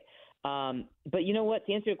right. But you know what?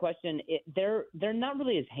 To answer your question, they're not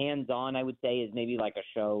really as hands-on, I would say, as maybe like a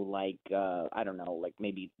show like I don't know, like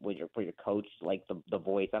maybe with your coach, like the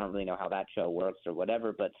Voice. I don't really know how that show works or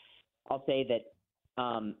whatever, but I'll say that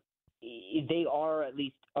they are at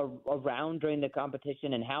least around during the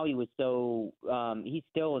competition. And Howie was he's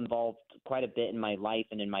still involved quite a bit in my life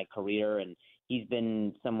and in my career, and he's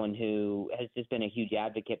been someone who has just been a huge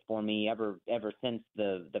advocate for me ever since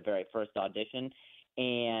the very first audition.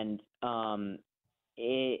 And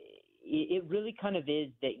it really kind of is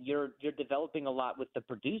that you're developing a lot with the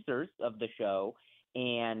producers of the show,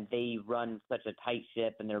 and they run such a tight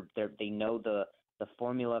ship, and they know the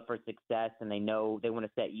formula for success, and they know they want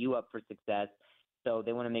to set you up for success. So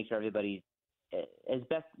they want to make sure everybody's as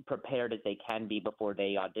best prepared as they can be before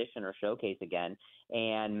they audition or showcase again.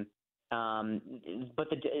 And but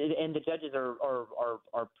the judges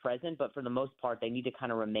are present, but for the most part, they need to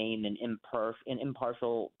kind of remain an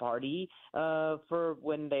impartial party for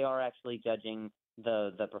when they are actually judging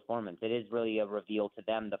the performance. It is really a reveal to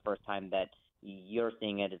them the first time that you're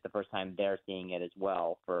seeing it is the first time they're seeing it as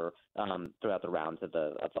well for throughout the rounds of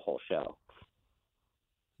the whole show.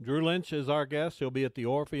 Drew Lynch is our guest. He'll be at the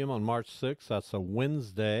Orpheum on March 6th. That's a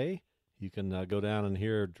Wednesday. You can go down and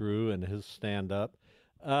hear Drew and his stand-up.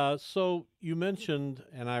 So you mentioned,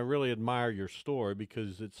 and I really admire your story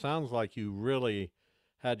because it sounds like you really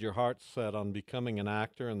had your heart set on becoming an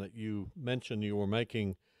actor, and that you mentioned you were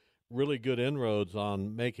making really good inroads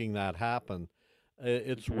on making that happen.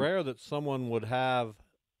 It's rare that someone would have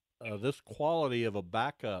this quality of a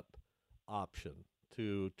backup option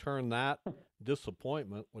to turn that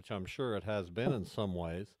disappointment, which I'm sure it has been in some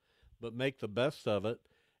ways, but make the best of it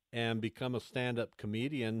and become a stand-up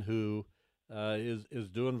comedian who is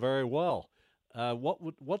doing very well.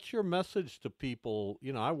 What's your message to people?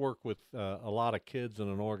 You know, I work with a lot of kids in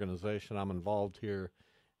an organization I'm involved here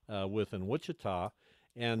with in Wichita,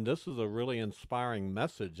 and this is a really inspiring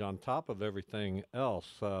message on top of everything else.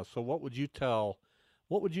 So what would you tell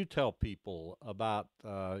people about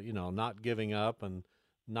not giving up and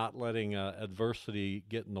not letting adversity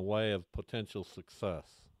get in the way of potential success?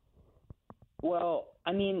 Well,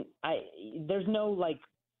 I mean, there's no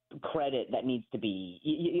credit that needs to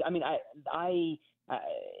be. I mean, I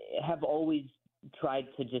have always tried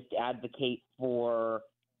to just advocate for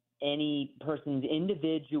any person's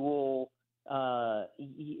individual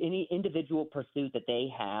pursuit that they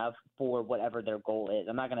have for whatever their goal is.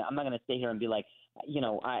 I'm not gonna sit here and be like,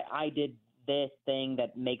 I did this thing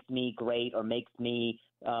that makes me great or makes me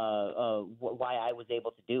why I was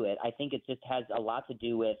able to do it. I think it just has a lot to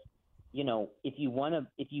do with, if you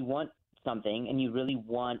want something and you really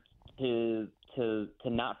want to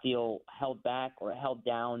not feel held back or held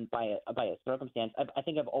down by a circumstance. I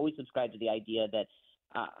think I've always subscribed to the idea that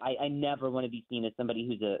I never want to be seen as somebody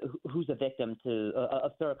who's a victim to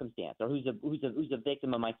a circumstance, or who's a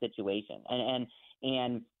victim of my situation. And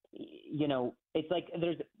it's like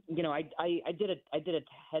there's I did a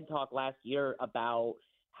TED Talk last year about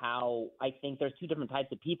how I think there's two different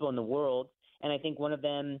types of people in the world, and I think one of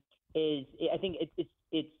them is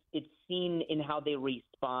it's seen in how they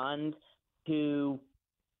respond to,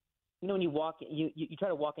 when you try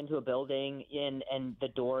to walk into a building and the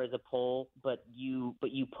door is a pull, but you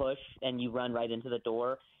push and you run right into the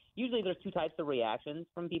door. Usually there's two types of reactions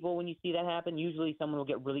from people when you see that happen. Usually someone will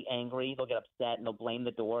get really angry, they'll get upset, and they'll blame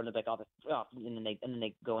the door, and they'll be like, oh, and then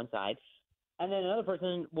they go inside. And then another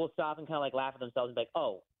person will stop and kind of laugh at themselves and be like,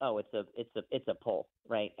 oh, it's a pull,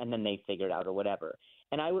 right? And then they figure it out or whatever.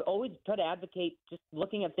 And I would always try to advocate just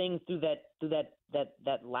looking at things through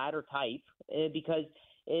that latter type, because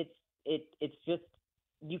it's just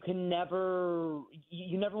you never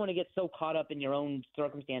want to get so caught up in your own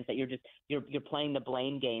circumstance that you're playing the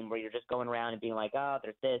blame game where you're just going around and being like, oh,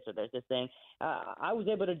 there's this or there's this thing. I was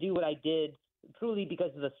able to do what I did truly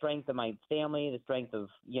because of the strength of my family, the strength of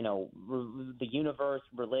the universe,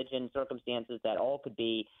 religion, circumstances that all could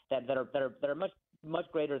be that are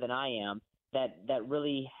much greater than I am. That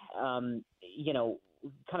really kind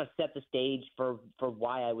of set the stage for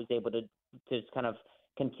why I was able to kind of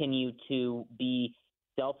continue to be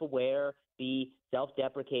self-aware, be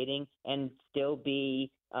self-deprecating, and still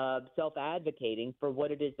be self-advocating for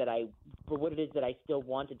what it is that I still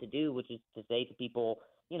wanted to do, which is to say to people,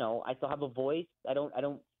 I still have a voice.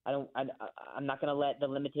 I'm not going to let the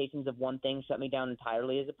limitations of one thing shut me down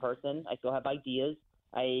entirely as a person. I still have ideas.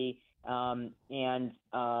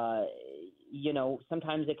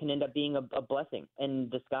 Sometimes it can end up being a blessing in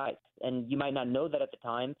disguise, and you might not know that at the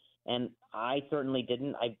time. And I certainly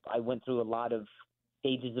didn't. I went through a lot of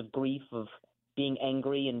stages of grief, of being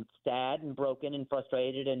angry and sad and broken and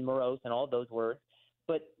frustrated and morose and all those words.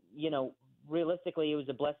 But, realistically, it was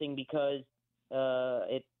a blessing because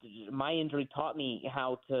my injury taught me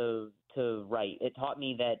how to write. It taught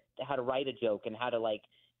me how to write a joke and how to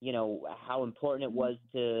how important it was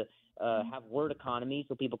to have word economy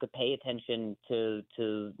so people could pay attention to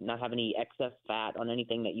not have any excess fat on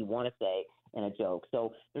anything that you want to say in a joke.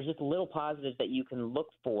 So there's just little positives that you can look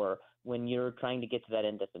for when you're trying to get to that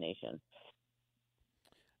end destination.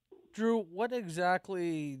 Drew, what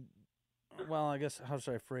exactly, well, I guess, how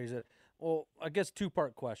should I phrase it? Well, I guess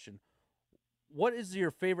two-part question. What is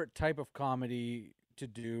your favorite type of comedy to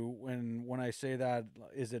do? When I say that,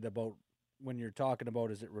 is it about, when you're talking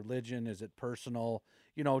about, is it religion? Is it personal?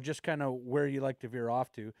 Just kind of where you like to veer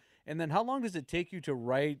off to. And then how long does it take you to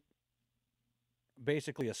write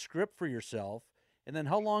basically a script for yourself? And then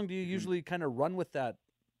how long do you usually kind of run with that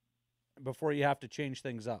before you have to change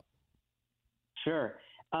things up? Sure.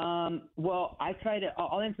 Well,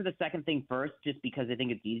 I'll answer the second thing first, just because I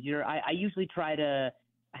think it's easier. I usually try to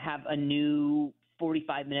have a new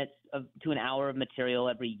 45 minutes to an hour of material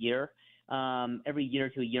every year to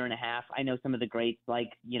a year and a half. I know some of the greats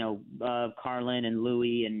like, Carlin and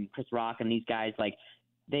Louis and Chris Rock and these guys, like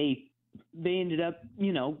they ended up,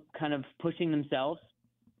 kind of pushing themselves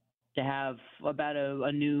to have about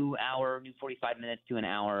a new 45 minutes to an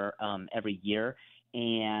hour every year.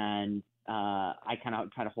 And I kind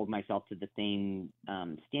of try to hold myself to the same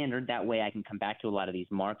standard. That way I can come back to a lot of these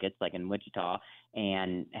markets, like in Wichita,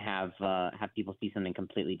 and have people see something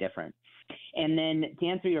completely different. And then to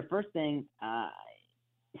answer your first thing, I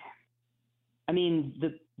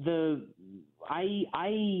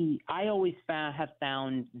always have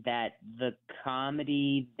found that the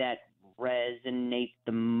comedy that resonates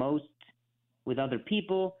the most with other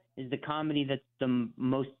people is the comedy that's the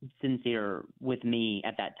most sincere with me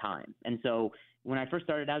at that time. And so when I first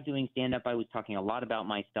started out doing stand-up, I was talking a lot about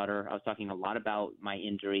my stutter. I was talking a lot about my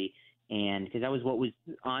injury, and because that was what was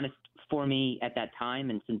honest for me at that time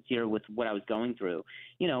and sincere with what I was going through.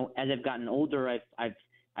 As I've gotten older, I've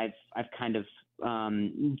kind of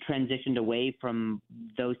transitioned away from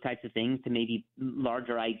those types of things to maybe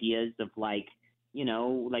larger ideas of like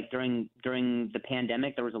during the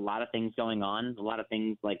pandemic, there was a lot of things going on, a lot of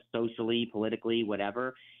things like socially, politically,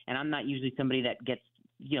 whatever. And I'm not usually somebody that gets,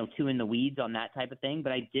 too in the weeds on that type of thing,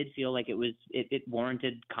 but I did feel like it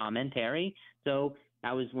warranted commentary. So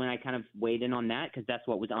that was when I kind of weighed in on that, because that's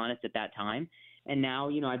what was honest at that time. And now,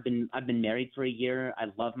 I've been married for a year. I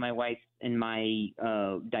love my wife and my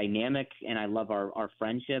dynamic, and I love our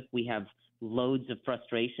friendship. We have loads of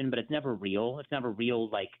frustration, but it's never real. It's never real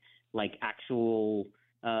like actual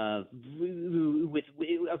with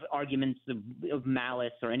arguments of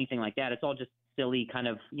malice or anything like that. It's all just silly kind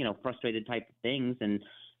of frustrated type of things, and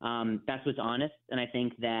that's what's honest. And I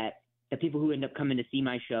think that the people who end up coming to see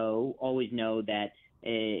my show always know that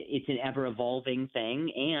it's an ever evolving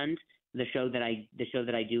thing, and the show that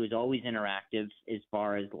I do is always interactive as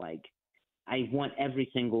far as like I want every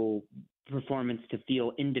single performance to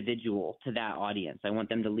feel individual to that audience. I want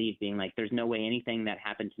them to leave being like, there's no way anything that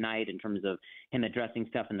happened tonight in terms of him addressing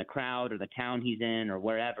stuff in the crowd or the town he's in or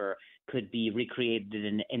wherever could be recreated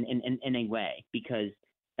in any way, because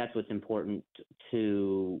that's what's important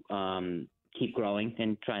to keep growing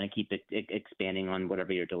and trying to keep it expanding on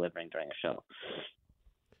whatever you're delivering during a show.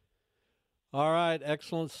 All right,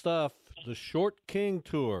 excellent stuff. The Short King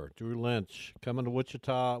Tour, Drew Lynch, coming to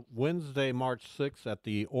Wichita Wednesday, March 6th at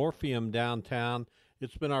the Orpheum downtown.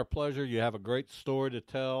 It's been our pleasure. You have a great story to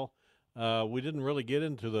tell. We didn't really get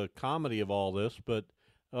into the comedy of all this, but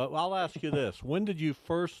I'll ask you this. When did you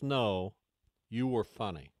first know you were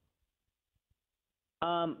funny?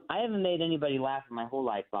 I haven't made anybody laugh in my whole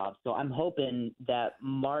life, Bob, so I'm hoping that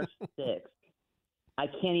March 6th, I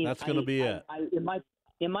can't even. That's going to be it.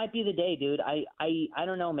 It might be the day, dude. I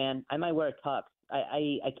don't know, man. I might wear a tux.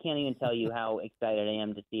 I can't even tell you how excited I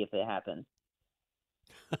am to see if it happens.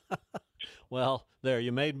 Well, there,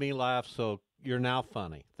 you made me laugh, so you're now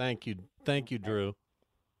funny. Thank you, Drew.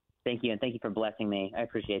 Thank you, and thank you for blessing me. I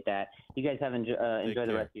appreciate that. You guys have enjoy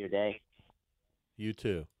the rest of your day. You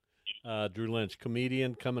too. Drew Lynch,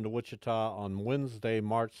 comedian, coming to Wichita on Wednesday,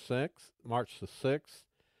 March the 6th.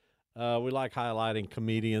 We like highlighting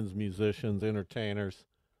comedians, musicians, entertainers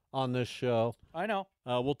on this show. I know.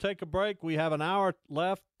 We'll take a break. We have an hour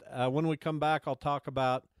left. When we come back, I'll talk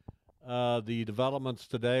about the developments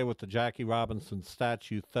today with the Jackie Robinson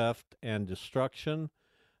statue theft and destruction.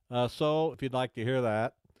 So if you'd like to hear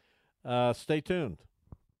that, stay tuned.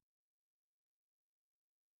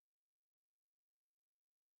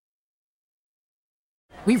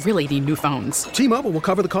 We really need new phones. T-Mobile will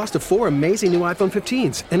cover the cost of 4 amazing new iPhone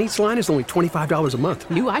 15s, and each line is only $25 a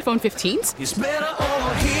month. New iPhone 15s? It's better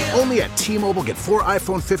over here. Only at T-Mobile, get 4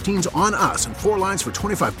 iPhone 15s on us and 4 lines for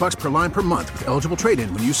 $25 per line per month with eligible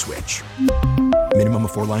trade-in when you switch. Minimum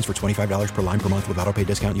of 4 lines for $25 per line per month with autopay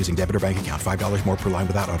discount using debit or bank account. $5 more per line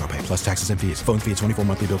without autopay, plus taxes and fees. Phone fee at 24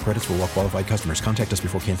 monthly bill credits for well-qualified customers. Contact us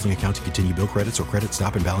before canceling account to continue bill credits or credit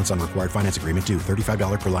stop and balance on required finance agreement due.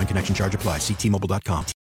 $35 per line connection charge applies. See T-Mobile.com.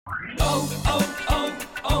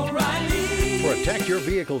 O'Reilly. Protect your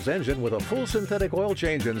vehicle's engine with a full synthetic oil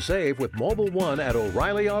change and save with Mobile One at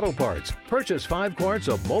O'Reilly Auto Parts. Purchase 5 quarts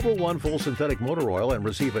of Mobile One full synthetic motor oil and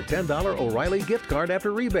receive a $10 O'Reilly gift card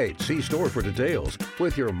after rebate. See store for details.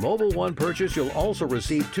 With your Mobile One purchase, you'll also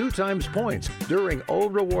receive 2 times points during O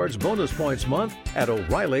Rewards Bonus Points Month at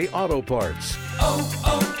O'Reilly Auto Parts.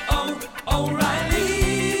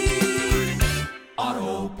 O'Reilly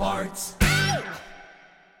Auto Parts.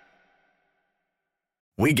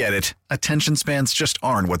 We get it. Attention spans just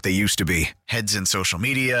aren't what they used to be. Heads in social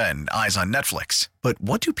media and eyes on Netflix. But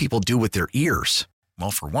what do people do with their ears?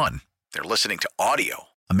 Well, for one, they're listening to audio.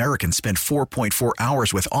 Americans spend 4.4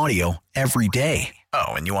 hours with audio every day. Oh,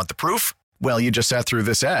 and you want the proof? Well, you just sat through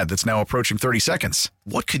this ad that's now approaching 30 seconds.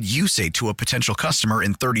 What could you say to a potential customer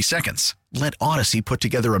in 30 seconds? Let Odyssey put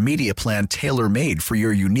together a media plan tailor-made for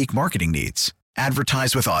your unique marketing needs.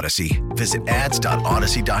 Advertise with Odyssey. Visit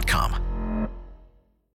ads.odyssey.com.